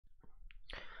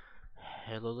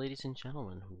Hello ladies and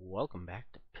gentlemen, welcome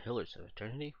back to Pillars of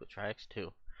Eternity with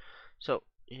TriX2. So,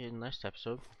 in last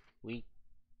episode, I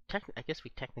guess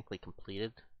we technically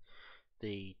completed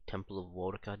the Temple of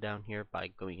Wodika down here by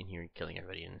going in here and killing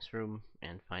everybody in this room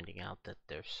and finding out that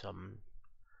there's some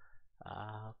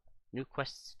new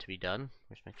quests to be done.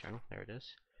 Where's my journal? There it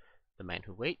is. The Man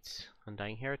Who Waits,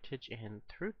 Undying Heritage, and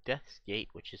Through Death's Gate,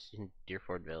 which is in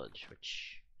Deerford Village,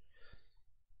 which...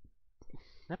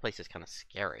 that place is kind of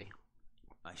scary.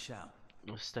 I shall.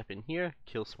 We'll step in here,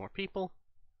 kill some more people.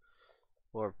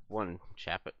 Or one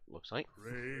chap, it looks like.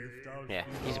 Yeah,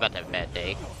 he's about to have a bad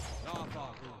day.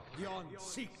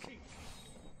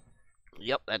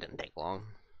 Yep, that didn't take long.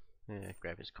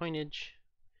 Grab his coinage.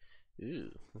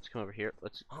 Ooh, let's come over here.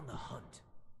 Let's... on the hunt.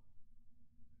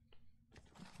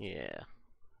 Yeah.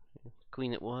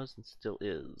 Queen it was and still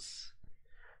is.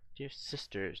 Dear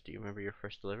sisters, do you remember your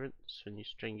first deliverance when you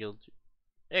strangled...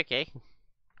 Okay.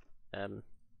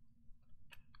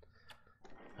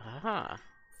 Aha.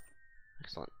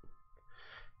 Excellent.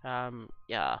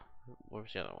 Yeah. Where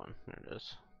was the other one? There it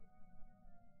is.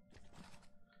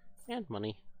 And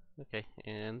money. Okay,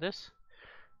 and this?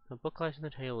 The book lies in the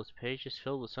table. This page is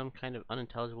filled with some kind of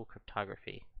unintelligible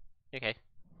cryptography. Okay.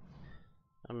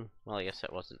 Well, I guess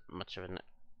that wasn't much of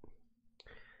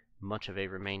a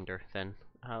remainder then.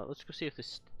 Let's go see if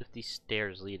these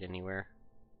stairs lead anywhere.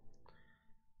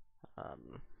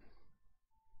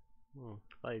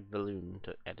 Buy balloon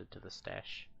to add it to the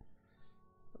stash.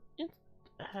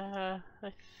 I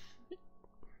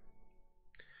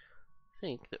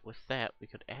think that with that we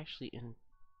could actually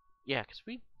yeah, because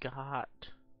we got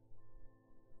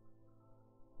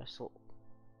vessel.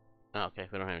 Oh, okay,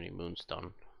 we don't have any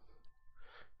moonstone.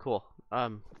 Cool.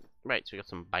 Right, so we got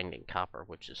some binding copper,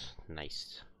 which is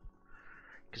nice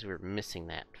because we were missing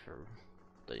that for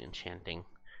the enchanting.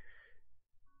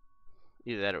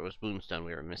 Either that or it was moonstone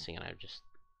we were missing, and I'm just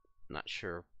not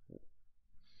sure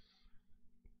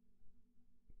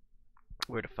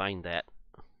where to find that.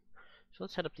 So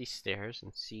let's head up these stairs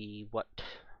and see what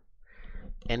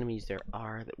enemies there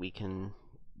are that we can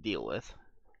deal with.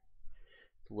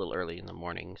 It's a little early in the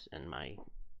mornings, and I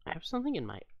have something in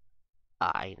my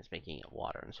eye, and it's making it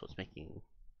water, and so it's making the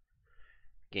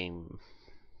game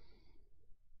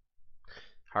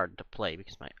hard to play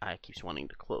because my eye keeps wanting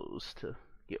to close to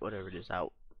get whatever it is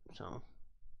out. So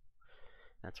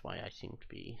that's why I seem to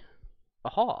be...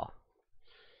 Aha!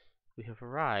 We have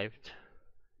arrived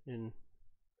in...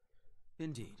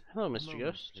 Indeed. Hello, Mr.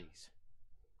 Ghost. Please.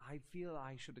 I feel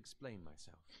I should explain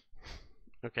myself.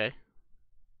 Okay.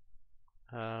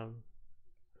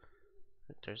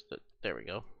 There we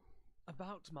go.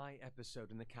 About my episode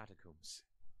in the catacombs.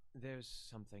 There's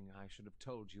something I should have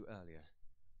told you earlier.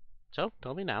 So,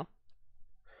 tell me now.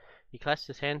 He clasped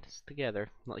his hands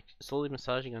together, like slowly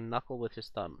massaging a knuckle with his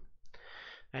thumb.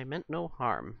 I meant no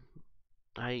harm.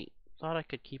 I thought I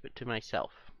could keep it to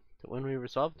myself. That when we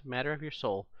resolved the matter of your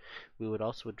soul, we would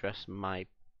also address my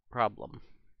problem.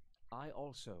 I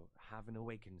also have an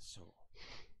awakened soul.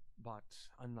 But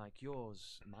unlike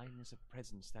yours, mine is a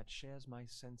presence that shares my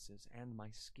senses and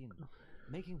my skin,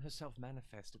 making herself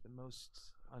manifest at the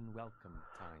most unwelcome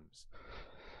times.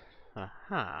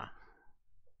 Aha.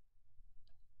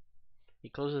 He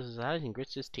closes his eyes and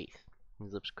grits his teeth.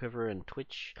 His lips quiver and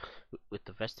twitch with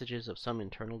the vestiges of some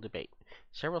internal debate.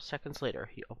 Several seconds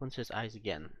later, he opens his eyes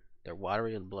again. They're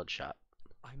watery and bloodshot.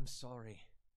 I'm sorry.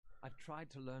 I've tried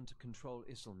to learn to control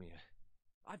Isilmir.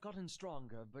 I've gotten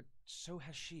stronger, but so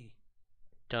has she.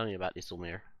 Tell me about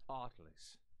Isilmir.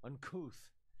 Artless, uncouth,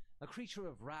 a creature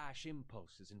of rash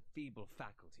impulses and feeble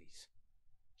faculties.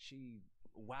 She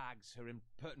wags her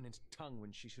impertinent tongue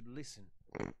when she should listen.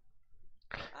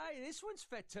 Aye, this one's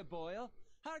fit to boil.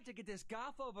 Hard to get this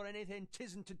gaff over anything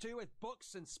tisn't to do with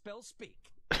books and spell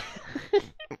speak.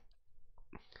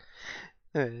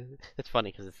 It's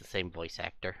funny because it's the same voice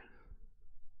actor.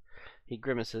 He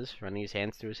grimaces, running his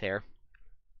hands through his hair.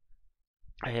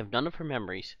 I have none of her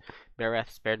memories.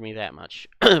 Barath spared me that much.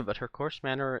 But her coarse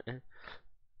manner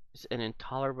and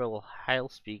intolerable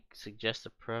hile-speak suggests a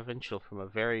provincial from a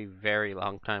very, very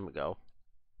long time ago.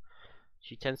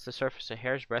 She tends to surface a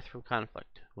hair's breadth from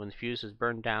conflict, when the fuse is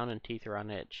burned down and teeth are on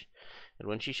edge. And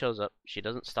when she shows up, she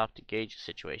doesn't stop to gauge the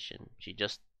situation. She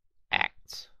just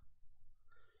acts.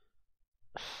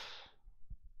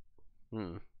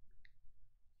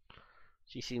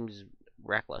 She seems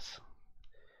reckless.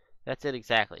 That's it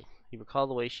exactly. You recall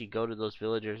the way she goaded those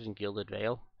villagers in Gilded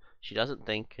Vale? She doesn't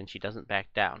think, and she doesn't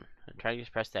back down. And trying to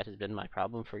express that has been my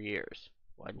problem for years.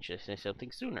 Why didn't you say something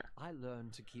sooner? I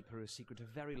learned to keep her a secret a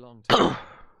very long time ago.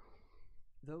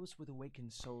 Those with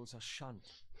awakened souls are shunned,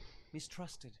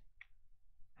 mistrusted,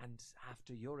 And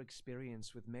after your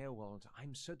experience with Meerwald,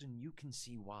 I'm certain you can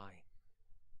see why.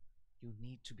 You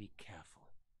need to be careful.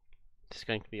 Is this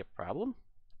going to be a problem?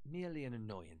 Merely an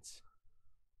annoyance.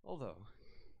 Although...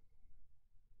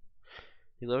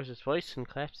 He lowers his voice and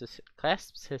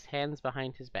clasps his hands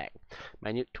behind his back.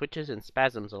 Minute twitches and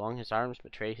spasms along his arms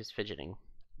betray his fidgeting.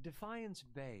 Defiance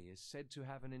Bay is said to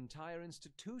have an entire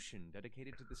institution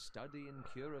dedicated to the study and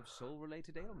cure of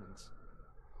soul-related ailments.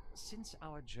 Since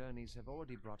our journeys have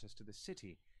already brought us to the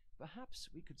city, perhaps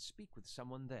we could speak with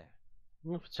someone there.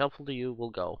 If it's helpful to you, we'll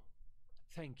go.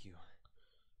 Thank you.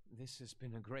 This has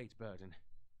been a great burden.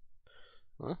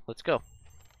 Well, let's go.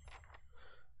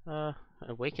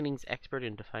 Awakenings expert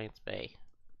in Defiance Bay.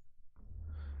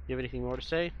 You have anything more to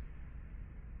say?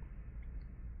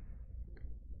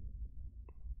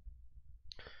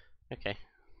 Okay,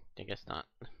 I guess not.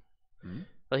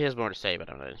 Well, he has more to say, but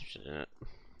I'm not interested in it.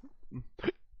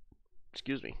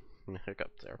 Excuse me,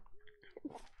 hiccup there.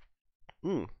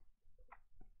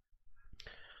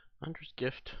 Hunter's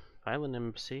Gift, Violent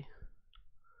Embassy,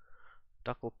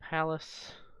 Duckle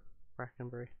Palace,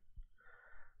 Brackenbury.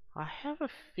 I have a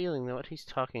feeling that what he's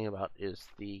talking about is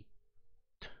the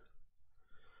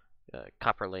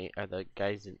Copper Lane, or the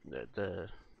guys in the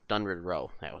Dunrid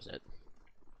Row. That was it.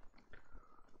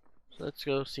 So let's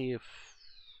go see if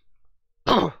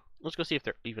let's go see if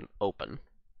they're even open,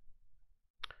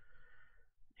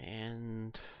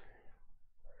 and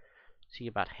see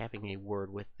about having a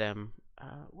word with them.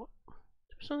 What?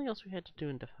 There was something else we had to do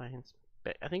in Defiance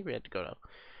Bay. I think we had to go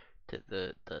to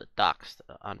the docks,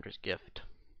 Andre's Gift,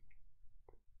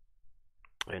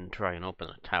 and try and open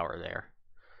a tower there.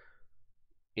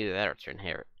 Either that or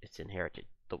it's inherited.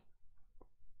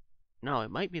 No,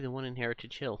 it might be the one in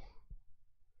Heritage Hill.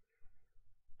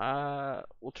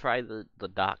 We'll try the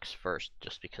docks first,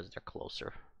 just because they're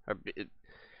closer. Or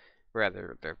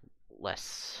rather, they're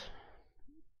less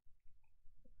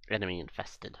enemy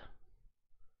infested.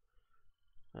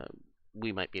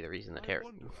 We might be the reason that I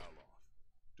wonder, Aloth,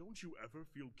 don't you ever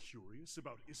feel curious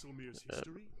about Isilmir's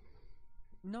history?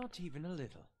 Not even a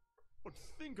little. But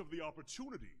think of the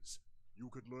opportunities. You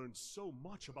could learn so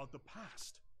much about the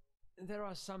past. There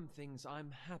are some things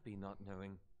I'm happy not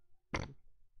knowing.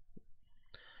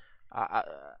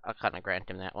 I'll kind of grant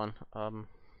him that one.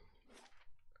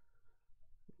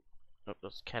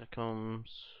 Those catacombs,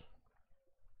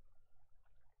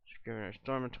 Scrivener's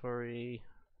dormitory,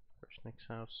 First Nick's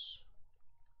house,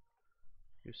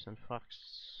 Goose and Fox.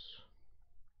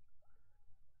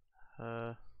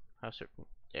 House.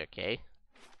 Okay.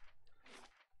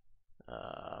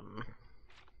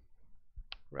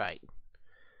 Right.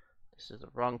 This is the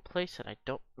wrong place, and I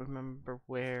don't remember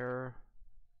where.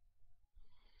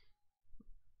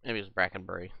 Maybe it's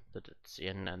Brackenbury that it's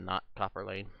in, and not Copper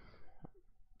Lane.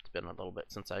 It's been a little bit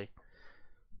since I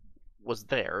was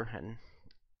there, and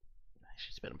actually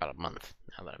it's been about a month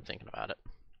now that I'm thinking about it.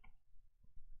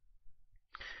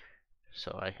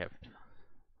 So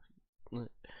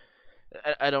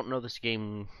I don't know this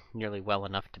game nearly well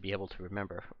enough to be able to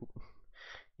remember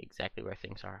exactly where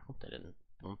things are. I hope they didn't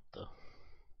bump the...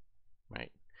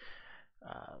 Right.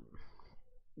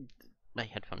 My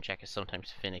headphone check is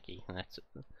sometimes finicky, and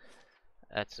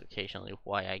that's occasionally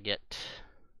why I get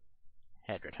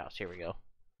Hadrid House. Here we go.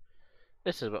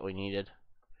 This is what we needed.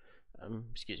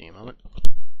 Excuse me a moment.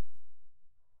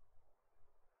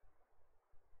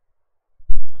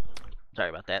 Sorry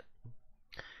about that.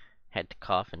 Had to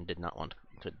cough and did not want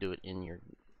to do it in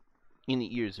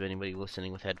the ears of anybody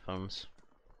listening with headphones.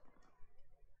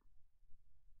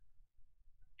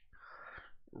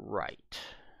 Right.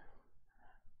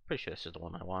 Pretty sure this is the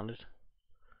one I wanted.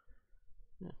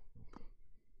 Yeah.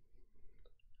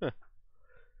 Huh.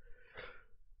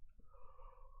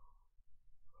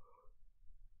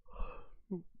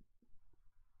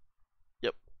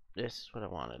 Yep, this is what I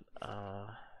wanted.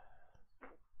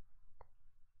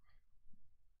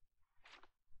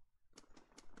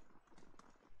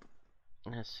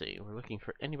 Let's see, we're looking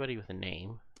for anybody with a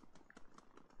name.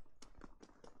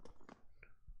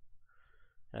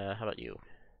 How about you?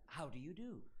 How do you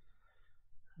do?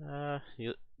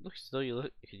 You looks as though you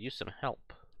could use some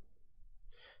help.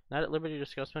 Not at liberty to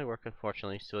discuss my work,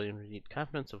 unfortunately. Civilian would need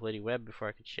confidence of Lady Webb before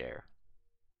I could share.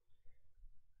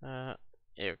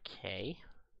 Okay.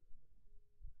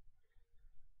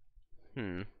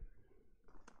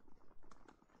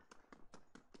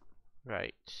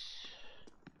 Right.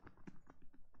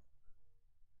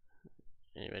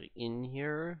 Anybody in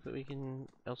here that we can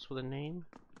else with a name?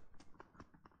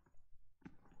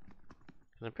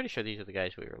 Because I'm pretty sure these are the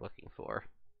guys we were looking for.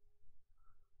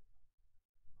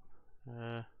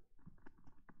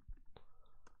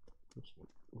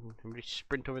 Everybody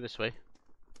sprint over this way.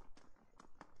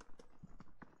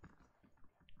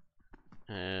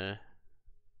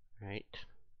 Right.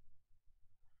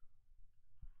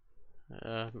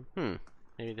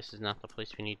 Maybe this is not the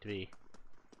place we need to be.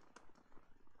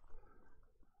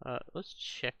 Let's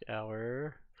check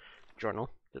our journal.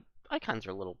 The icons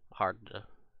are a little hard to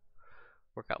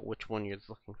work out which one you're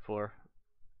looking for.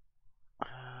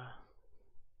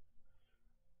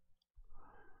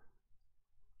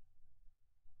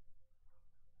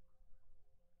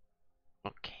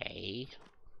 Okay.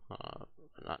 I'm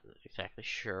not exactly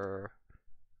sure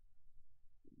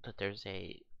that there's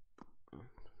a...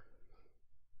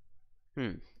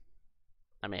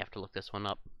 I may have to look this one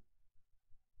up.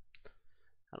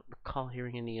 I don't recall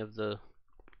hearing any of the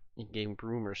in-game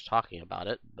rumors talking about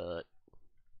it, but...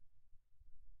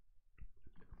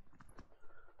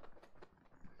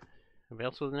 Anybody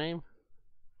else with a name?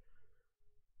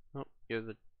 Oh, you're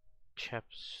the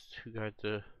chaps who guard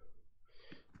the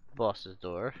boss's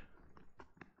door.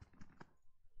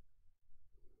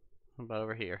 What about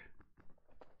over here?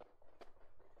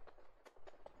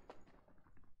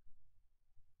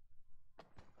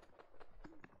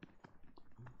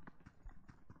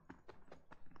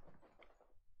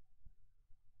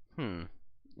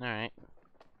 Alright.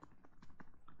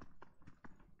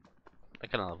 I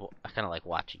kinda like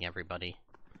watching everybody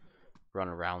run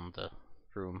around the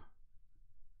room.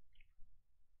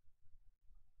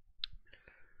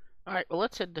 Alright, well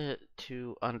let's head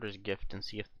to Andra's gift and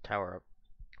see if the tower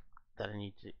that I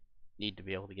need to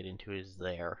be able to get into is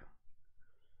there.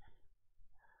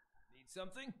 Need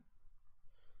something?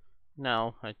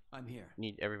 No, I'm here.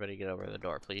 need everybody to get over the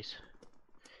door, please.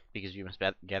 Because you must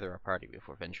gather a party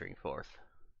before venturing forth.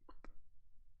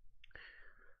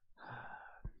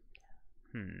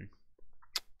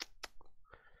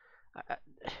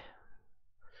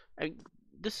 I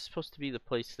this is supposed to be the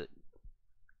place that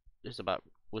was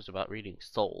about reading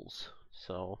souls.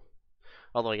 So,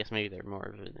 although I guess maybe they're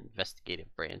more of an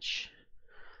investigative branch,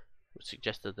 it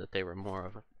suggested that they were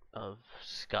more of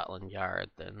Scotland Yard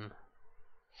than.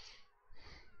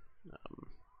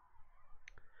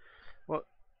 Well,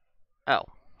 oh,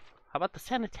 how about the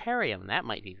sanitarium? That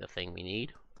might be the thing we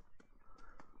need.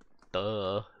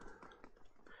 Duh.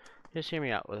 Just hear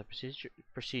me out. With a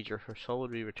procedure, her soul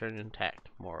would be returned intact,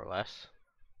 more or less.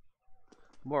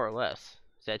 More or less.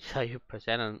 Is that how you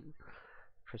presenting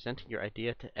your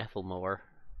idea to Ethelmore?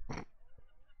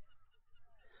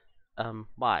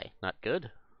 Why? Not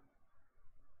good?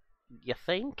 You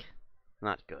think?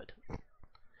 Not good.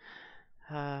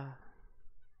 Hello?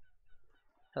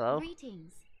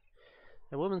 Greetings.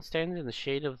 A woman stands in the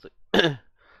shade of the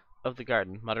of the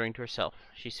garden, muttering to herself.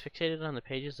 She's fixated on the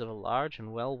pages of a large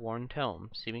and well-worn tome,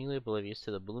 seemingly oblivious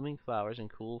to the blooming flowers and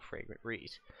cool, fragrant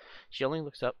breeze. She only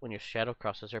looks up when your shadow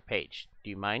crosses her page. Do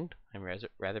you mind? I'm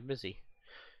rather busy.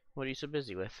 What are you so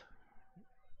busy with?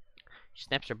 She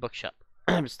snaps her book shut.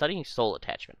 I'm studying soul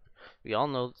attachment. We all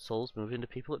know that souls move into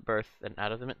people at birth and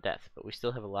out of them at death, but we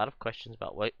still have a lot of questions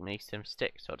about what makes them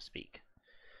stick, so to speak.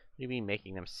 What do you mean,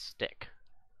 making them stick?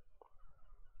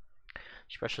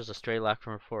 She brushes a stray lock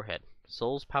from her forehead.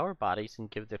 Souls power bodies and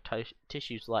give their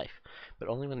tissues life, but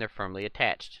only when they're firmly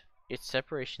attached. It's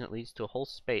separation that leads to a whole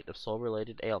spate of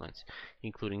soul-related ailments,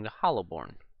 including the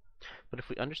Hollowborn. But if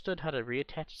we understood how to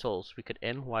reattach souls, we could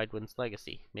end Widewind's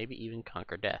legacy, maybe even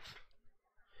conquer death.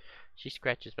 She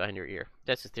scratches behind her ear.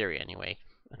 That's the theory, anyway.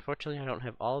 Unfortunately, I don't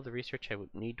have all of the research I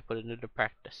would need to put it into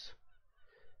practice.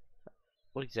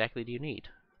 What exactly do you need?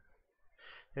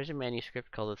 There's a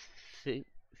manuscript called the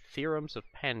Theorems of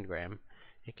Pangram.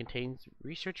 It contains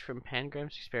research from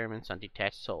Pangram's experiments on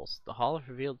detached souls. The Hall of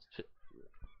Revealed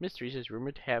Mysteries is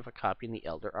rumored to have a copy in the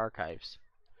Elder Archives.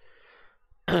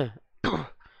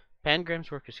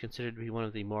 Pangram's work is considered to be one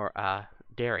of the more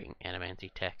daring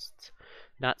animancy texts,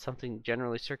 not something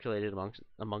generally circulated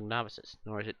among novices,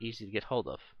 nor is it easy to get hold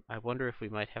of. I wonder if we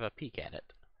might have a peek at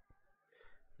it.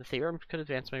 The theorems could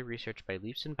advance my research by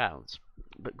leaps and bounds,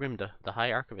 but Grimda, the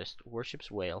High Archivist,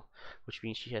 worships whale, which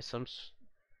means she has some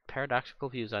paradoxical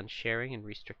views on sharing and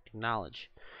restricting knowledge.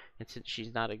 And since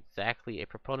she's not exactly a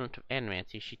proponent of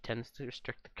animancy, she tends to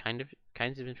restrict the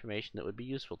kinds of information that would be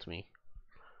useful to me.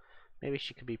 Maybe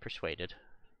she could be persuaded.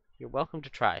 You're welcome to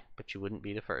try, but you wouldn't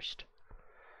be the first.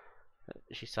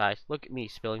 She sighs. Look at me,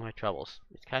 spilling my troubles.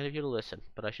 It's kind of you to listen,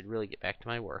 but I should really get back to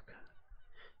my work.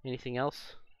 Anything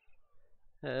else?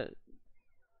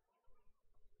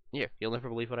 Here, you'll never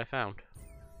believe what I found.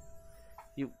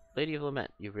 You, Lady of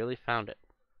Lament, you really found it.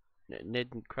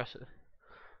 Ned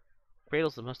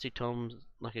cradles the musty tomes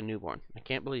like a newborn. I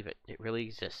can't believe it. It really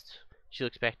exists. She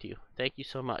looks back to you. Thank you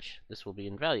so much. This will be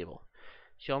invaluable.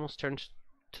 She almost turns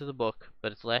to the book,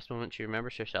 but at the last moment she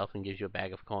remembers herself and gives you a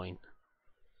bag of coin.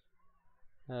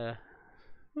 Ooh.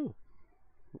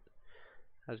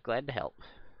 I was glad to help.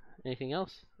 Anything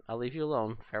else? I'll leave you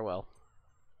alone. Farewell.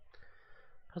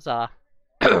 Huzzah.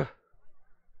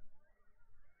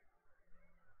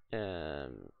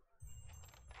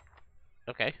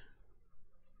 Okay.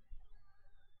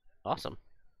 Awesome.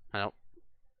 I don't...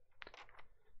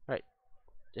 Right.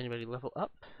 Anybody level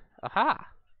up? Aha!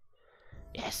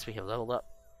 Yes, we have leveled up.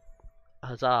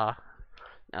 Huzzah.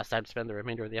 Now it's time to spend the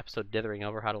remainder of the episode dithering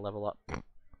over how to level up.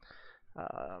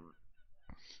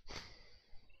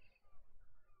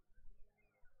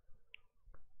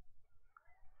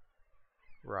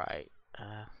 Right.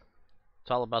 It's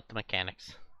all about the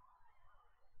mechanics.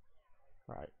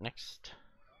 Right, next.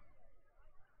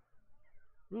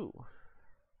 Ooh.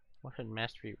 Weapon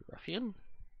Mastery Ruffian?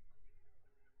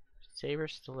 Saber,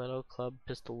 Stiletto, Club,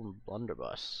 Pistol, and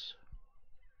Blunderbuss.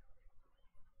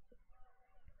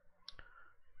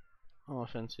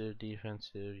 Offensive,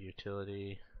 defensive,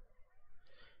 utility.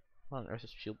 What on earth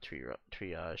is field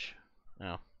triage?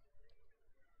 No.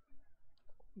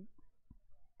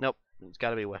 Nope. It's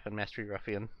gotta be Weapon Mastery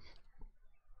Ruffian.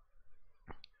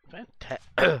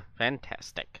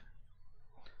 Fantastic.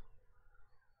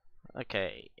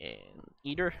 Okay, and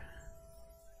Eater.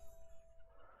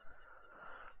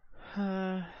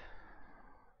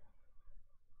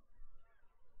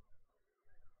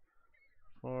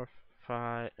 4,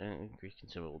 5, and increased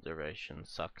consumable duration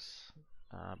sucks.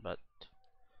 But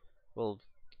we'll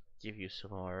give you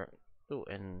some more. Ooh,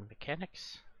 and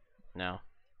mechanics? No.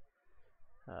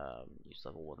 Use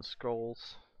level 1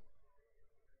 scrolls.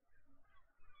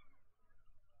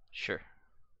 Sure.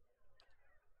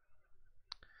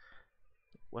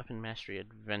 Weapon Mastery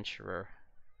Adventurer.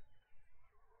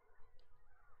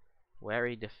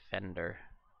 Wary Defender.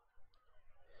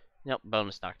 Nope,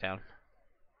 bonus knockdown.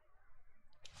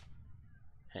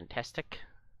 Fantastic.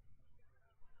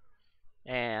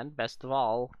 And best of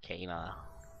all, Kana.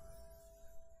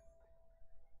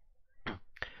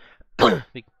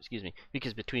 Excuse me.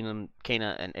 Because between them,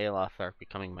 Kana and Aloth are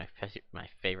becoming my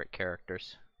favorite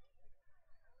characters.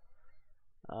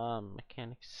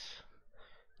 Mechanics.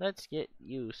 Let's get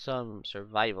you some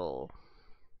survival.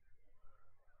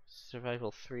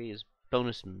 Survival 3 is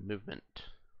bonus movement.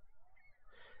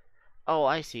 Oh,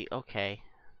 I see. Okay.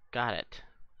 Got it.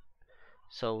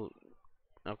 So,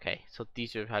 okay. So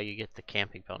these are how you get the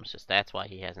camping bonuses. That's why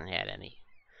he hasn't had any.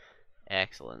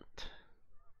 Excellent.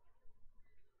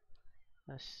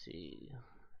 Let's see.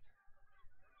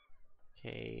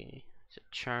 Okay. It's a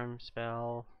charm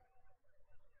spell.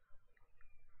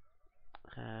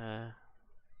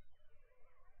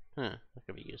 That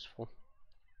could be useful.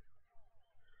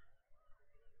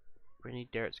 Brittany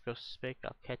Darrett's Ghost Spake,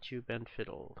 I'll catch you, Ben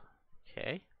Fiddled.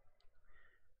 Okay.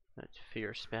 That's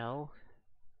Fear Spell.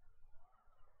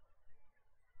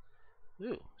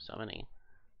 Ooh, summoning.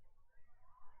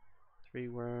 3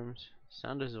 worms.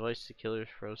 Sound of his voice, the killer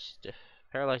froze stiff.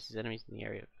 Paralyzes enemies in the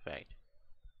area of effect.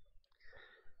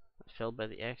 Felled by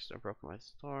the axe or broken by the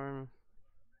storm.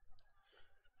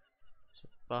 So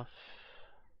buff.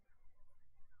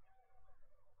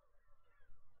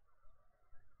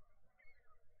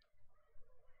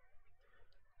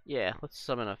 Yeah, let's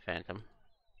summon a phantom.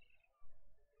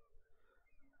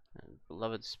 And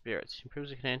Beloved Spirits. Improves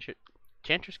the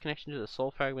Enchantress connection to the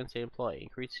soul fragments they employ,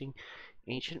 increasing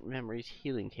ancient memories'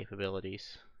 healing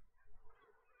capabilities.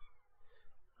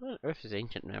 What on earth is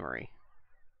ancient memory?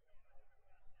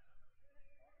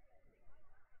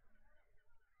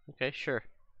 Okay, sure.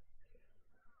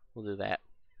 We'll do that.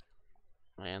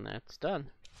 And that's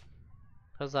done.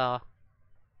 Huzzah.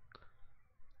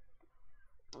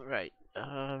 Alright,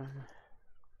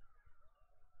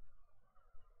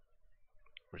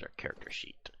 where's our character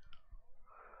sheet?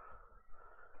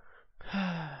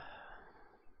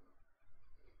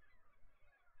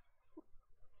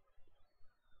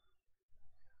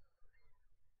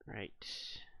 Right.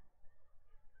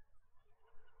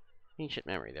 Ancient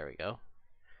memory, there we go.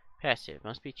 Passive,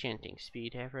 must be chanting.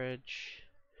 Speed average.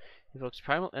 Evokes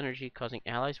primal energy, causing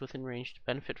allies within range to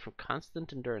benefit from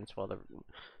constant endurance while the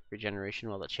regeneration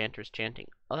while the chanter is chanting.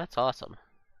 Oh, that's awesome.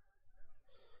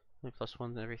 Only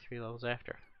 +1 every 3 levels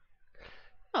after.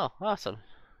 Oh, awesome.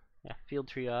 Yeah, field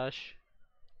triage.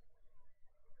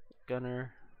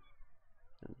 Gunner.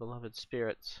 And Beloved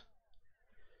Spirits.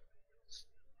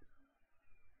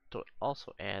 So it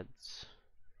also adds...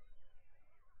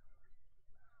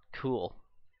 Cool.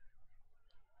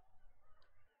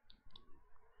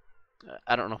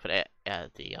 I don't know if it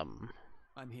adds the,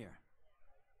 I'm here.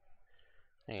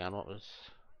 Hang on, what was...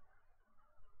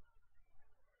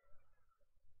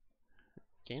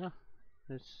 Kena?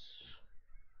 It's...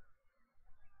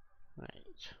 Right.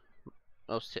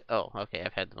 Most hit. Oh, okay,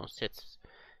 I've had the most hits.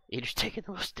 Eater's taken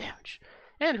the most damage.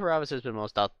 And Haravis has been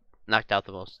knocked out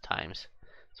the most times.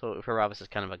 So Haravis is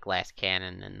kind of a glass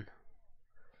cannon, and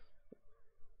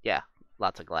yeah,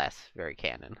 lots of glass, very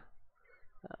cannon.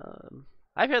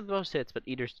 I've had the most hits, but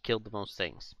Eater's killed the most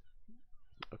things.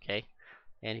 Okay,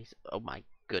 and he's, oh my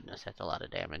goodness, that's a lot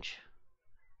of damage.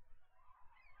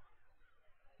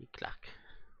 Clock.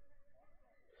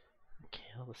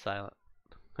 Kill the silent.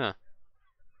 Huh.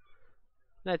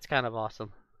 That's kind of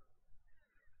awesome.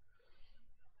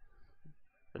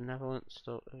 Benevolent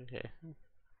still okay.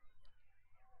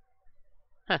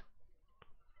 Huh.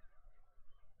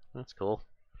 That's cool.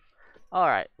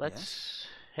 Alright, let's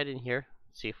head in here.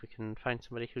 See if we can find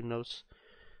somebody who knows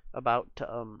about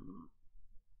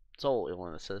soul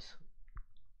illnesses.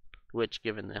 Which,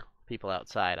 given the people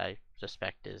outside, I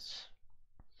suspect is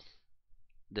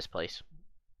this place.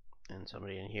 And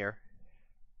somebody in here.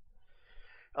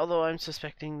 Although I'm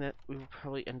suspecting that we will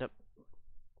probably end up...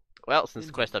 Well, since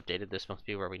the quest updated, this must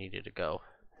be where we needed to go.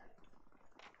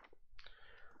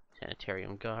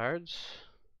 Sanitarium guards.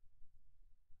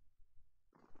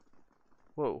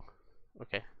 Whoa.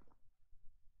 Okay.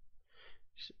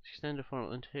 Extend a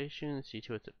formal invitation. See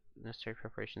to it that necessary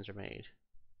preparations are made.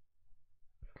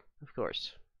 Of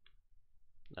course.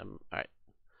 Alright.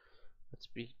 Let's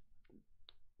be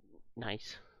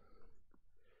nice.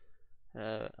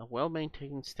 A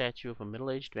well-maintained statue of a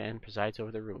middle-aged man presides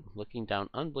over the room, looking down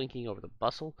unblinking over the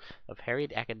bustle of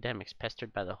harried academics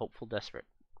pestered by the hopeful desperate.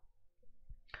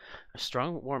 A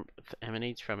strong warmth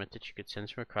emanates from it that you could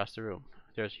sense from across the room.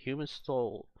 There is a human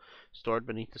soul stored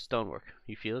beneath the stonework.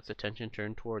 You feel its attention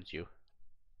turned towards you.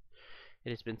 It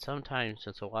has been some time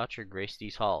since a watcher graced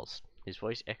these halls. His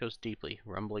voice echoes deeply,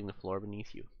 rumbling the floor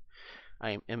beneath you. I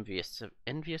am envious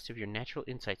of your natural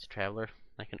insights, traveler.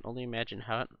 I can only imagine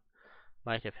how it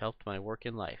might have helped my work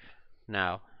in life.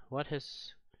 Now, what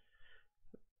has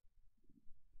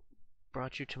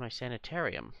brought you to my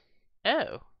sanitarium?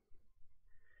 Oh.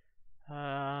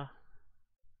 I'm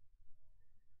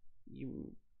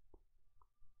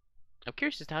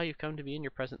curious as to how you've come to be in your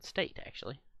present state,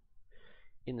 actually.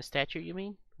 In the statue, you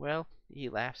mean? Well, he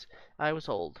laughs. I was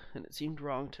old, and it seemed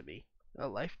wrong to me. A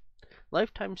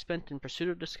lifetime spent in pursuit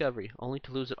of discovery, only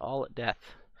to lose it all at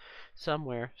death.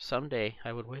 Somewhere, someday,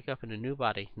 I would wake up in a new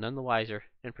body, none the wiser,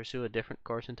 and pursue a different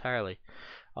course entirely.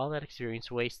 All that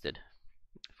experience wasted.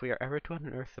 If we are ever to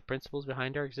unearth the principles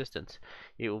behind our existence,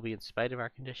 it will be in spite of our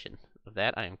condition. Of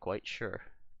that I am quite sure.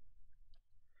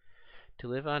 To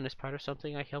live on as part of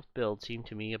something I helped build seemed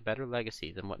to me a better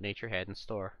legacy than what nature had in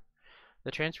store.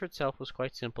 The transfer itself was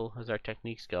quite simple as our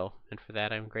techniques go, and for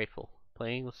that I am grateful.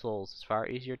 Playing with souls is far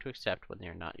easier to accept when they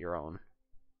are not your own.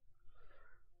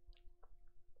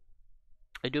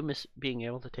 I do miss being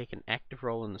able to take an active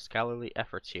role in the scholarly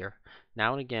efforts here.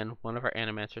 Now and again, one of our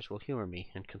animancers will humor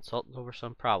me and consult over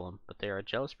some problem, but they are a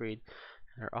jealous breed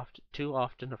and are too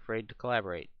often afraid to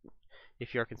collaborate.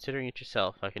 If you are considering it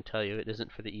yourself, I can tell you it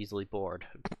isn't for the easily bored.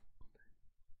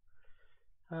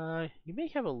 You may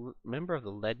have a member of the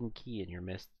Leaden Key in your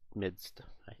midst.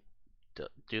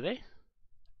 Do they?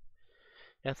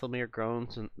 Ethelmere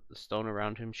groans and the stone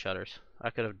around him shudders. I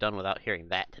could have done without hearing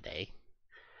that today.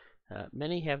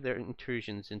 Many have their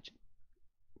intrusions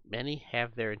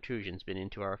been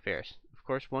into our affairs. Of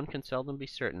course, one can seldom be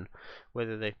certain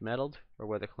whether they've meddled or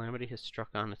whether calamity has struck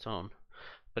on its own.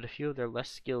 But a few of their less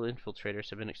skilled infiltrators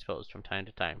have been exposed from time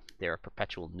to time. They are a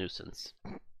perpetual nuisance.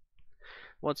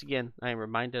 Once again, I am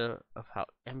reminded of how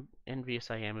envious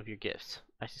I am of your gifts.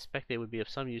 I suspect they would be of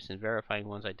some use in verifying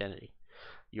one's identity.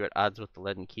 You're at odds with the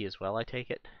Leaden Key as well, I take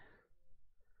it?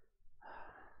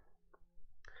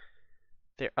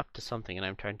 They're up to something, and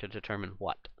I'm trying to determine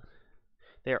what.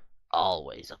 They're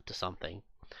always up to something.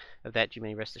 Of that you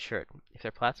may rest assured. If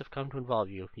their plots have come to involve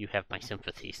you, you have my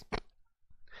sympathies. Do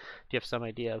you have some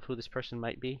idea of who this person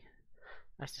might be?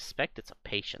 I suspect it's a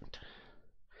patient.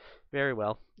 Very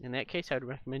well. In that case, I would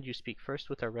recommend you speak first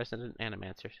with our resident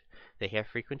animancers. They have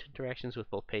frequent interactions with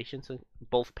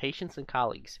both patients and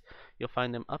colleagues. You'll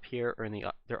find them up here or in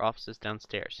their offices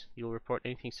downstairs. You will report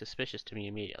anything suspicious to me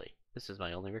immediately. This is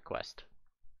my only request.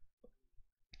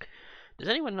 Does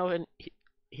anyone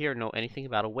here know anything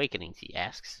about awakenings? He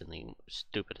asks, and the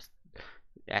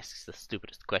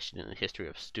stupidest question in the history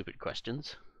of stupid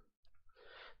questions.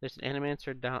 There's an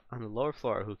animancer down on the lower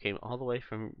floor who came all the way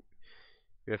from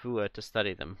Revua to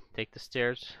study them. Take the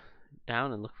stairs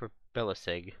down and look for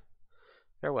Belisig.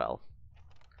 Farewell.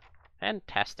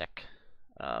 Fantastic.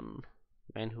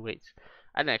 Man who waits.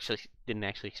 I didn't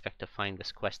actually expect to find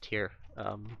this quest here.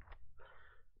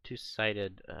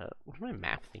 Two-sided, where's my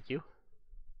map? Thank you.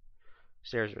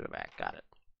 Stairs are the back, got it.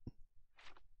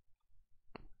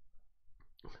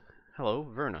 Hello,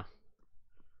 Verna.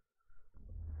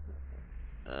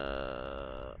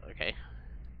 Okay.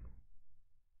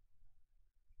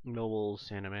 Nobles,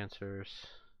 Animancers,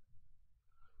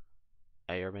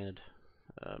 Airmid.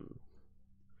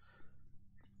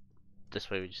 This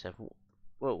way we just have...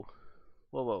 Whoa.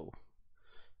 Whoa, whoa.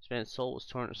 This man's soul was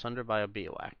torn asunder by a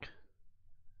bivouac.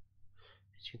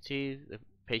 As you can see, the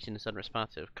patient is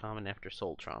unresponsive, common after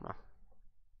soul trauma.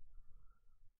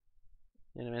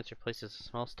 The Animancer places a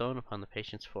small stone upon the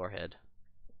patient's forehead.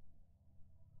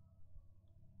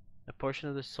 A portion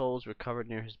of the soul is recovered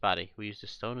near his body. We use the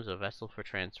stone as a vessel for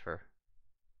transfer.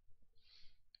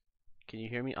 Can you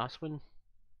hear me, Oswin?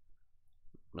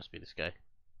 Must be this guy.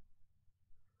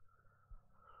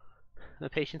 The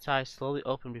patient's eyes slowly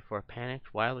open before a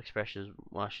panicked, wild expression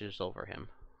washes over him.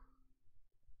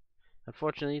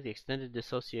 Unfortunately, the extended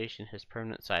dissociation has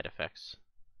permanent side effects.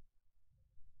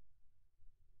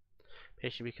 The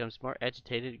patient becomes more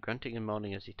agitated, grunting and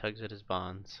moaning as he tugs at his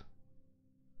bonds.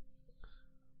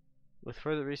 With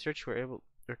further research, we're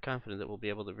confident that we'll be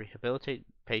able to rehabilitate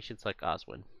patients like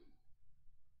Oswin.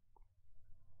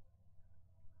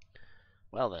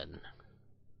 Well then.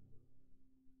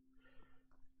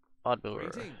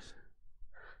 Oddmoor. Greetings.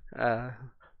 A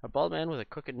bald man with a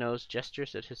crooked nose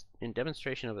gestures in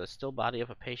demonstration of the still body of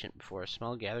a patient before a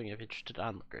small gathering of interested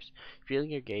onlookers.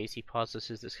 Feeling your gaze, he pauses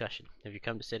his discussion. Have you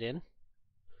come to sit in?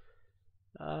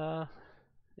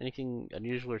 Anything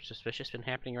unusual or suspicious been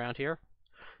happening around here?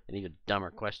 An even dumber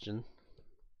question.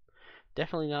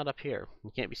 Definitely not up here.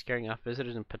 You can't be scaring off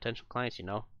visitors and potential clients, you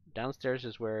know. Downstairs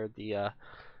is where the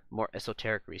more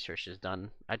esoteric research is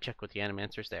done. I'd check with the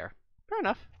Animancers there. Fair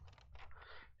enough.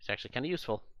 It's actually kind of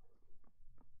useful.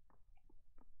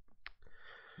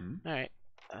 Alright.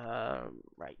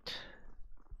 Right.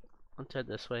 Let's head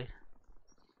this way.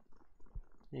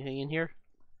 Anything in here?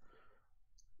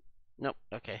 Nope.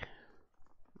 Okay.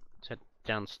 Let's head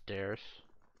downstairs.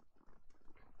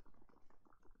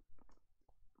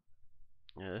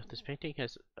 This painting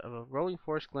has a rolling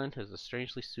forest glen has a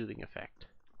strangely soothing effect.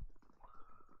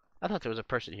 I thought there was a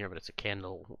person here, but it's a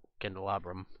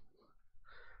candelabrum.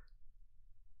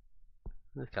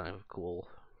 That's kind of a cool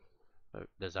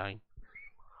design.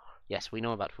 Yes, we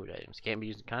know about food items. Can't be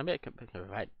used in combat, can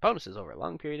provide bonuses over a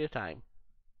long period of time.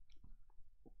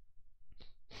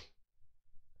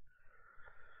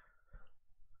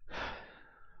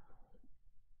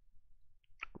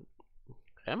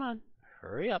 Come on,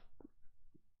 hurry up.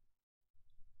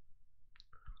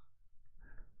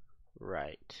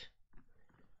 Right.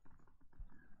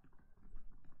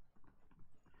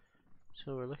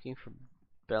 So we're looking for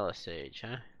Belisage,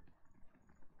 huh?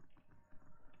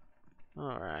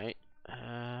 Alright.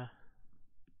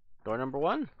 Door number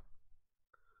 1?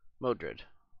 Modred.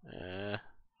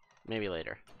 Maybe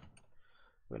later.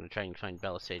 We're gonna try and find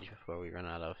Belisage before we run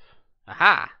out of...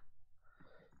 Aha!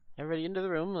 Everybody into the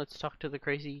room. Let's talk to the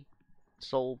crazy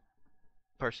soul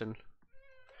person.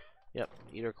 Yep,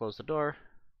 Eater closed the door.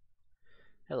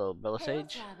 Hello,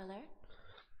 Belisage. Hello, traveler.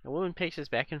 A woman paces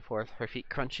back and forth, her feet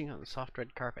crunching on the soft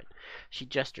red carpet. She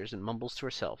gestures and mumbles to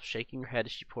herself, shaking her head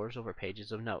as she pores over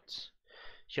pages of notes.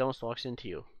 She almost walks into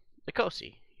you.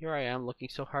 Nikosi, here I am, looking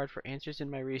so hard for answers in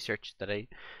my research that I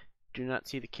do not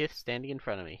see the kith standing in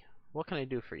front of me. What can I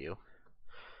do for you?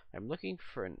 I'm looking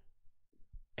for an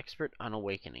expert on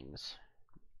awakenings.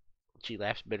 She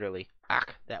laughs bitterly.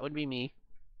 Ach, that would be me.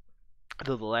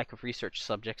 Though the lack of research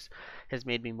subjects has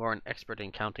made me more an expert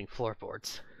in counting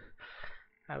floorboards.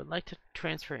 I would like to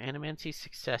transfer Animancy's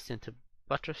success into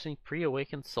buttressing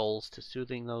pre-awakened souls to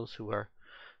soothing those who are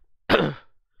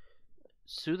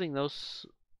soothing those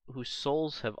whose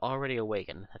souls have already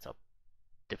awakened. That's a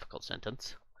difficult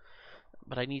sentence.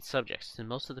 But I need subjects, and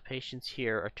most of the patients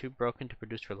here are too broken to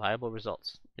produce reliable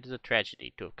results. It is a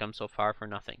tragedy to have come so far for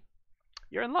nothing.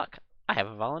 You're in luck. I have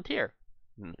a volunteer.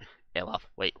 Aloth,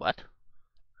 wait, what?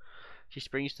 She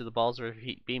springs to the balls of her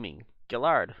feet, beaming.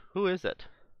 Gillard, who is it?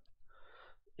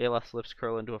 Aloth's lips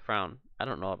curl into a frown. I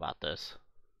don't know about this.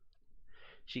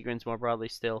 She grins more broadly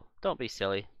still. Don't be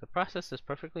silly. The process is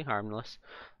perfectly harmless.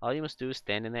 All you must do is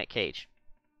stand in that cage.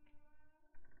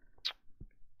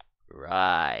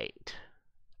 Right.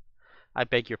 I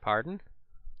beg your pardon?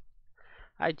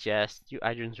 I jest. You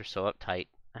Idrins are so uptight.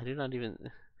 I do not even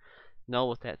know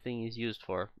what that thing is used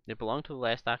for. It belonged to the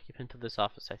last occupant of this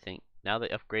office, I think. Now they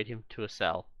upgrade him to a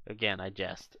cell. Again, I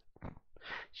jest.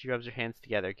 She rubs her hands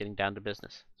together, getting down to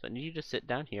business. So I need you to sit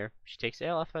down here. She takes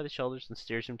Aloth by the shoulders and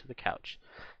steers him to the couch.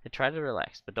 And try to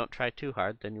relax, but don't try too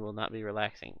hard, then you will not be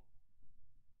relaxing.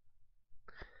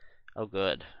 Oh,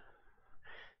 good.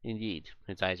 Indeed,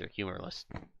 his eyes are humorless.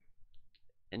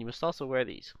 And you must also wear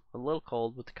these. A little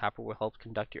cold, but the copper will help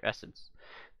conduct your essence.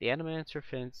 The Animancer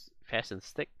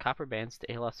fastens thick copper bands to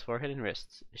Aloth's forehead and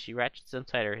wrists. As she ratchets them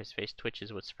tighter, his face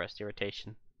twitches with suppressed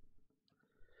irritation.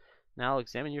 Now I'll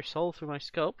examine your soul through my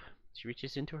scope. She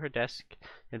reaches into her desk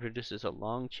and produces a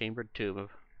long chambered tube.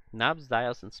 Knobs,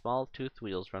 dials, and small toothed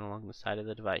wheels run along the side of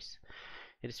the device.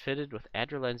 It is fitted with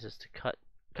adder lenses to cut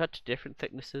to different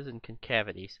thicknesses and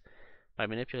concavities. By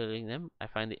manipulating them, I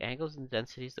find the angles and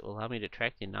densities that will allow me to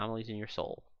track the anomalies in your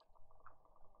soul.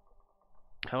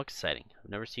 How exciting.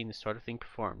 I've never seen this sort of thing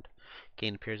performed.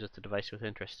 Kane peers at the device with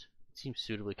interest. It seems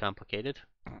suitably complicated.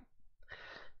 Does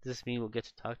this mean we'll get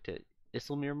to talk to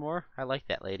Isilmir more? I like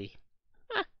that lady.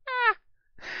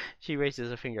 She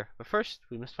raises a finger. But first,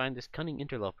 we must find this cunning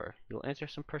interloper. You will answer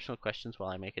some personal questions while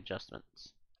I make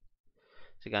adjustments.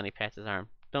 Sagani pats his arm.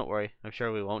 Don't worry, I'm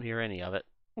sure we won't hear any of it.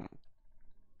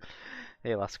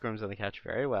 Aloth squirms on the couch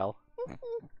very well.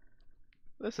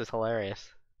 This is hilarious.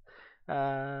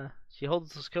 She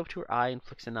holds the scope to her eye and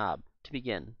flicks a knob. To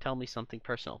begin, tell me something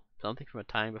personal. Something from a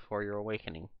time before your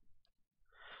awakening.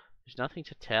 There's nothing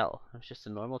to tell. I was just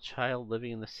a normal child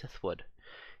living in the Sithwood.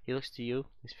 He looks to you.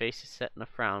 His face is set in a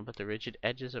frown, but the rigid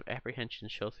edges of apprehension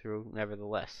show through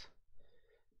nevertheless.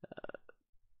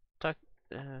 What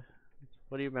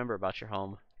do you remember about your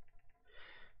home?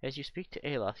 As you speak to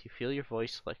Aloth, you feel your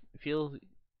voice like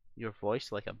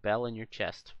a bell in your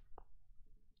chest.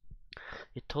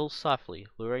 It tolls softly,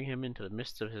 luring him into the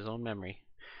mists of his own memory.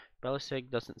 Belisig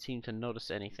doesn't seem to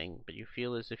notice anything, but you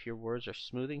feel as if your words are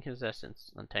smoothing his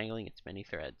essence, untangling its many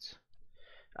threads.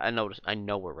 I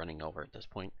know we're running over at this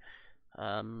point.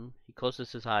 He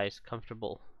closes his eyes,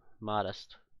 comfortable,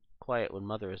 modest, quiet when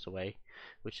Mother is away,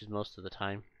 which is most of the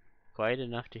time. Quiet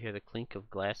enough to hear the clink of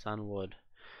glass on wood.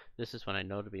 This is when I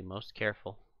know to be most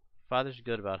careful. Father's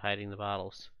good about hiding the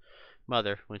bottles.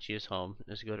 Mother, when she is home,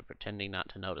 is good at pretending not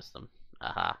to notice them.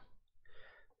 Aha.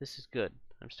 This is good.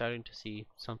 I'm starting to see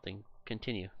something.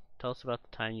 Continue. Tell us about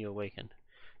the time you awakened.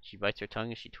 She bites her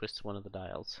tongue as she twists one of the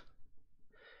dials.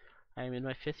 I am in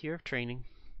my 5th year of training.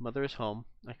 Mother is home.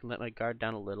 I can let my guard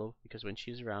down a little, because when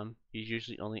she is around, he is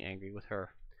usually only angry with her.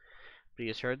 But he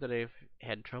has heard that I have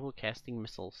had trouble casting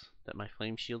missiles, that my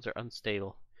flame shields are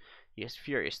unstable. He is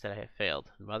furious that I have failed,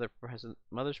 and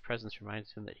Mother's presence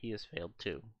reminds him that he has failed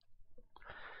too.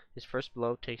 His first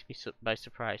blow takes me by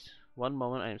surprise. One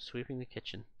moment I am sweeping the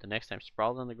kitchen, the next I am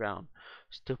sprawled on the ground,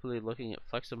 stupidly looking at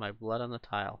flecks of my blood on the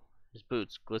tile. His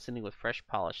boots, glistening with fresh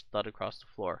polish, thud across the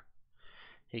floor.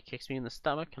 He kicks me in the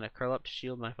stomach, and I curl up to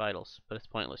shield my vitals, but it's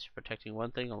pointless. Protecting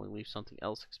one thing only leaves something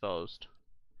else exposed.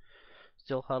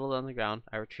 Still huddled on the ground,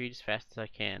 I retreat as fast as I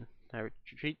can. I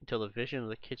retreat until the vision of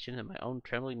the kitchen and my own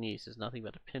trembling knees is nothing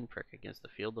but a pinprick against the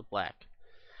field of black.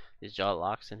 His jaw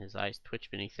locks and his eyes twitch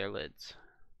beneath their lids.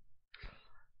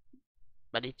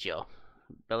 Maricio.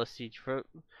 Belisig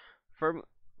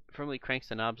firmly cranks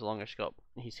the knobs along her scope.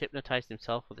 He's hypnotized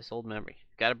himself with this old memory.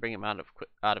 Gotta bring him out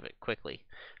of it quickly.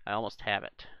 I almost have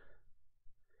it.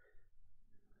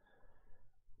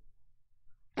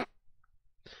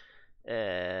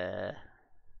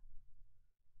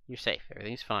 You're safe.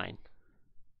 Everything's fine.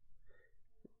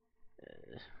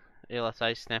 Aloth's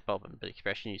eyes snap open, but the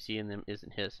expression you see in them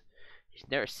isn't his. He's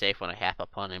never safe when I hap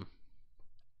upon him.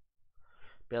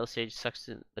 Belisage sucks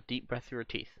in a deep breath through her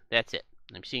teeth. That's it.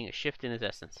 I'm seeing a shift in his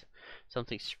essence.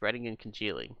 Something spreading and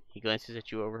congealing. He glances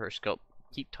at you over her scope.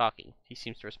 Keep talking. He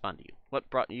seems to respond to you. What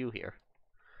brought you here?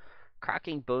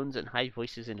 Cracking bones and high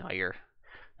voices in ire.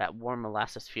 That warm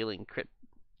molasses feeling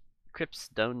crips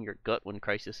down your gut when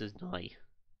crisis is nigh.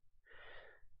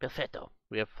 Perfetto.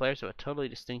 We have flares of a totally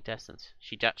distinct essence.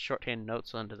 She jots shorthand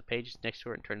notes onto the pages next to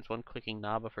her and turns one clicking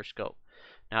knob of her scope.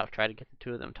 Now try to get the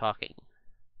two of them talking.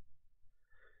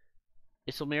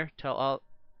 Isilmir, tell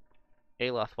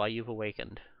Aloth why you've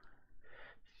awakened.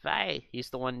 Fie, he's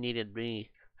the one needed me,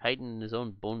 hiding in his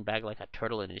own bone bag like a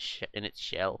turtle in its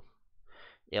shell.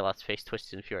 Aloth's face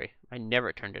twists in fury. I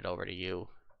never turned it over to you.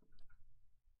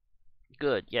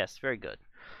 Good, yes, very good.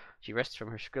 She rests from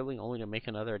her scribbling only to make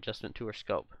another adjustment to her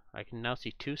scope. I can now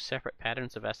see 2 separate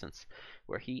patterns of essence.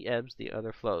 Where he ebbs, the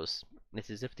other flows.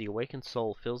 It's as if the awakened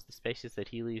soul fills the spaces that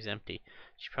he leaves empty.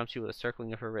 She prompts you with a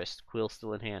circling of her wrist, quill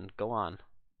still in hand. Go on.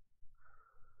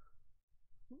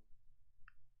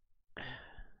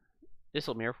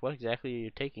 Isilmir, what exactly are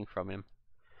you taking from him?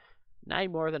 Nigh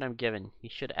more than I'm given. You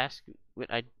should ask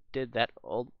when I did that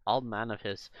old man of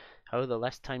his. How the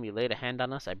last time he laid a hand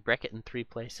on us, I break it in 3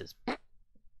 places.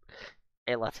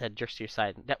 Aloth's head jerks to your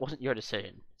side. That wasn't your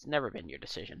decision. It's never been your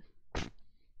decision.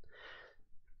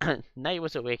 Now you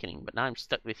was awakening, but now I'm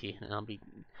stuck with you, and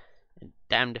And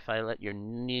damned if I let your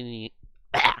ninny...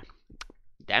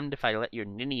 damned if I let your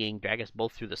ninnying drag us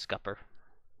both through the scupper.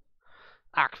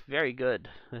 Ah, very good.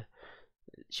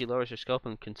 She lowers her scope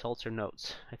and consults her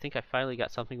notes. I think I finally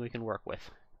got something we can work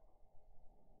with.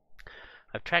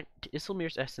 I've tracked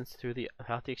Isselmir's essence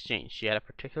throughout the exchange. She had a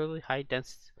particularly high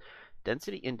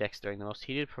density index during the most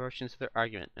heated portions of their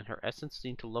argument, and her essence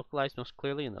seemed to localize most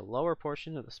clearly in the lower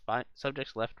portion of the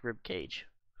subject's left rib cage.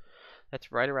 That's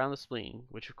right around the spleen,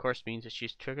 which of course means that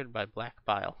she's triggered by black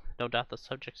bile. No doubt the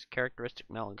subject's characteristic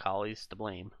melancholy is to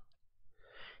blame.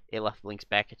 Aloth blinks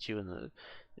back at you in the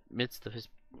midst of his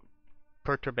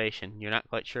perturbation. You're not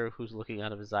quite sure who's looking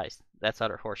out of his eyes. That's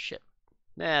utter horse shit.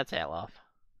 That's Aloth.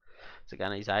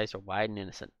 Sagana's eyes are wide and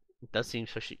innocent. It does seem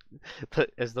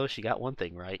as though she got one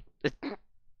thing right.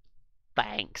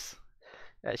 Thanks.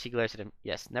 She glares at him.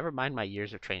 Yes, never mind my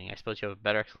years of training. I suppose you have a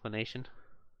better explanation?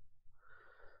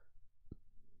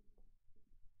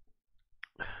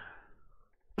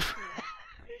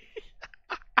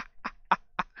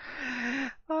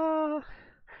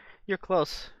 You're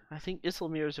close. I think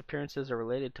Isselmir's appearances are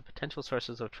related to potential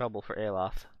sources of trouble for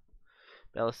Aloth.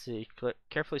 Belisy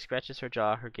carefully scratches her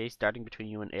jaw, her gaze darting between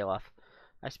you and Aloth.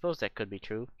 I suppose that could be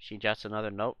true. She jots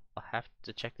another note. I'll have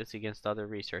to check this against other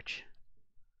research.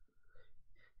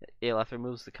 Aloth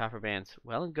removes the copper bands.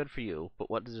 Well and good for you, but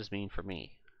what does this mean for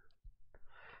me?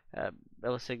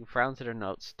 Belisig frowns at her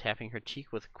notes, tapping her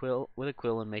cheek with a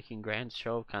quill and making grand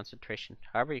show of concentration.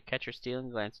 However, you catch her stealing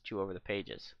glance at you over the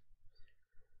pages.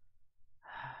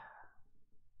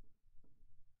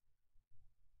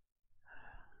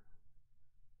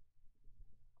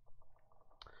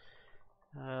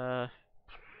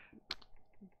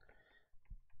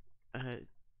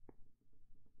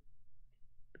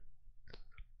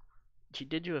 She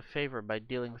did you a favor by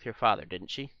dealing with your father,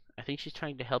 didn't she? I think she's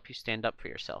trying to help you stand up for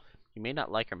yourself. You may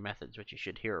not like her methods, but you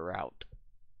should hear her out.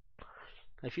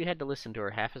 If you had to listen to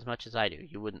her half as much as I do,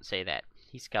 you wouldn't say that.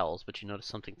 He scowls, but you notice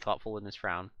something thoughtful in his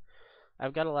frown.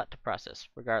 I've got a lot to process.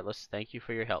 Regardless, thank you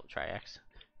for your help, Triax.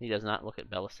 He does not look at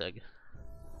Belisig.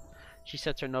 She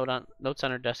sets her notes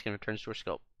on her desk and returns to her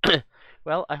scope.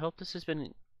 Well, I hope this has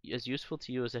been as useful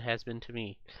to you as it has been to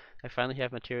me. I finally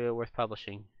have material worth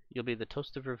publishing. You'll be the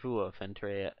toast of Revua,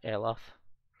 Ventre Aloth.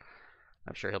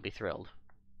 I'm sure he'll be thrilled.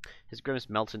 His grimace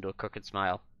melts into a crooked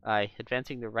smile. Aye,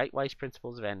 advancing the right-wise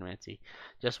principles of animancy.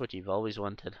 Just what you've always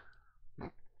wanted.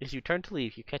 As you turn to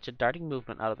leave, you catch a darting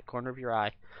movement out of the corner of your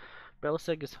eye.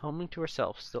 Belisig is humming to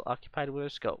herself, still occupied with her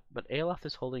scope, but Aloth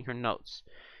is holding her notes.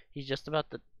 He's just about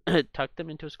to tuck them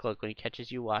into his cloak when he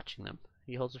catches you watching them.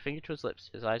 He holds a finger to his lips,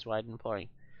 his eyes wide and imploring.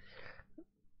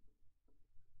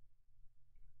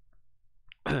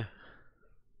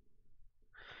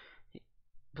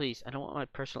 Please, I don't want my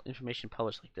personal information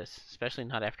published like this, especially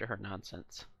not after her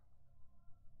nonsense.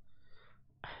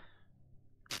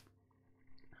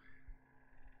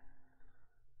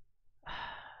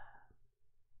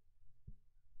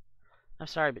 I'm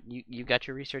sorry, but you got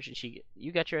your research and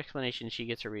you got your explanation and she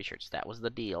gets her research. That was the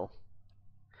deal.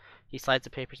 He slides the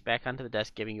papers back onto the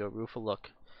desk, giving you a rueful look.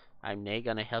 I'm nae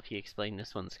gonna help you explain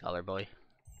this one, scholar boy.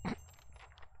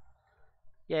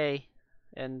 Yay.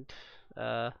 And,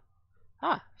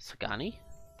 Sagani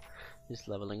is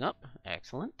leveling up.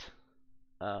 Excellent.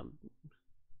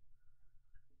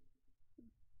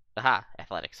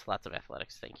 Athletics. Lots of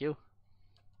athletics. Thank you.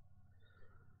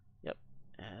 Yep.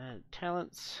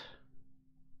 Talents.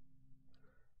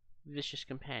 Vicious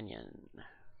Companion.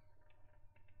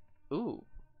 Ooh.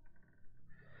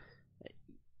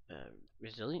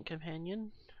 Resilient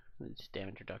Companion. It's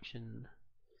damage reduction.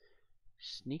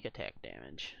 Sneak attack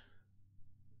damage.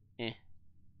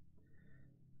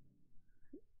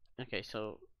 Okay,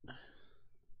 so...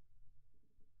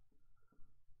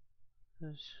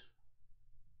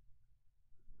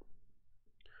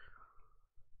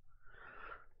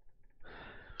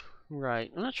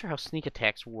 Right. I'm not sure how sneak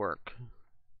attacks work.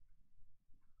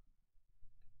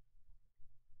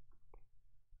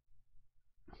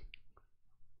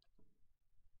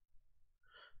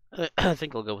 I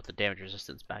think I'll go with the damage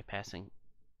resistance bypassing,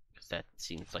 because that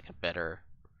seems like a better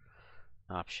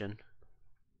option.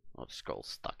 Oh, the scroll's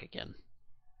stuck again.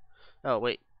 Oh,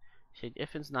 wait. Shade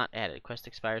Iffin's not added. Quest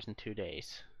expires in 2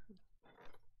 days.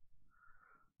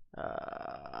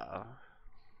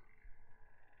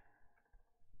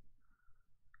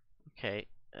 Okay.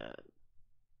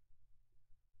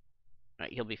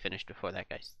 Alright, he'll be finished before that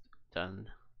guy's done.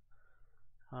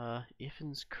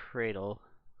 Iffin's Cradle.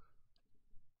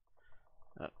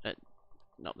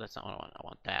 No, that's not what I want. I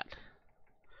want that.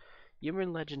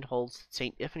 Human legend holds that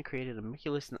Saint Iffin created a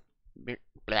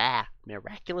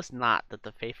miraculous knot that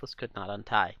the faithless could not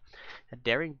untie. A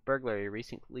daring burglary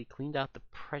recently cleaned out the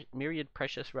myriad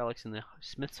precious relics in the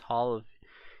Smith's Hall of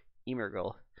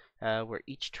Emergil, where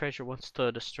each treasure once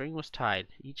stood. A string was tied,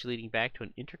 each leading back to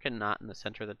an intricate knot in the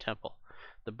center of the temple.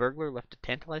 The burglar left a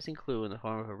tantalizing clue in the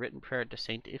form of a written prayer to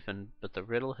Saint Iffin, but the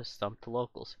riddle has stumped the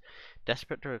locals.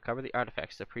 Desperate to recover the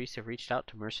artifacts, the priests have reached out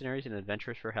to mercenaries and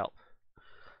adventurers for help.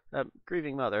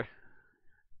 Grieving mother,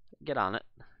 get on it.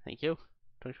 Thank you.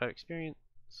 25 experience.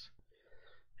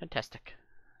 Fantastic.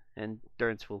 And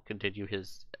Durance will continue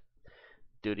his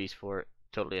duties for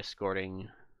totally escorting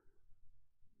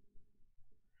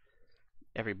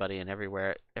everybody and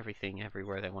everything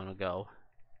everywhere they want to go.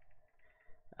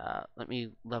 Let me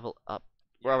level up.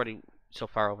 We're already so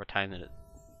far over time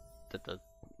that the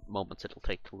moments it'll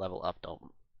take to level up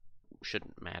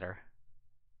shouldn't matter.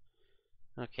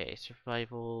 Okay,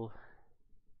 survival.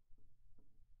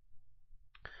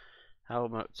 How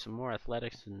about some more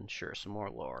athletics and sure, some more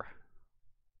lore.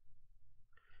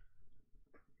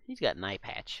 He's got an eye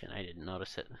patch, and I didn't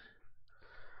notice it.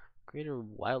 Greater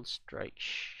Wild Strike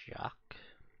Shock.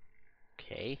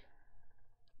 Okay.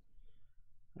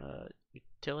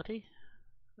 Utility?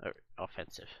 Or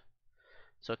offensive.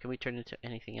 So can we turn into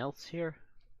anything else here?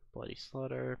 Bloody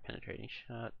Slaughter, Penetrating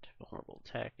Shot, Vulnerable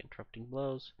Attack, Interrupting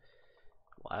Blows,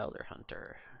 Wilder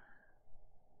Hunter.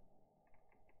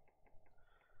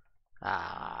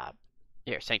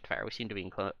 Here, Sanctifier. We seem to be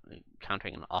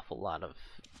encountering an awful lot of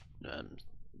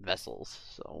vessels,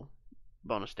 so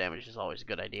bonus damage is always a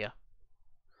good idea.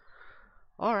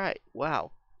 Alright,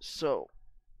 wow. So,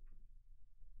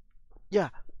 yeah,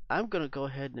 I'm going to go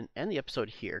ahead and end the episode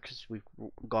here because we've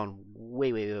gone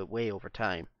way over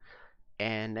time.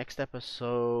 And next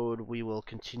episode, we will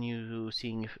continue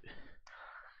seeing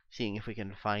if we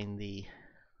can find the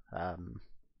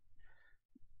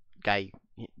guy,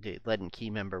 the Lead and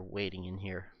Key member waiting in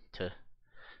here to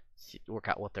work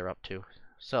out what they're up to.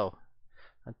 So,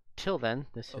 until then,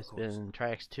 this has been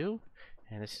Triax 2,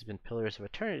 and this has been Pillars of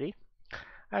Eternity.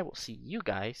 I will see you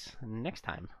guys next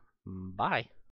time. Bye.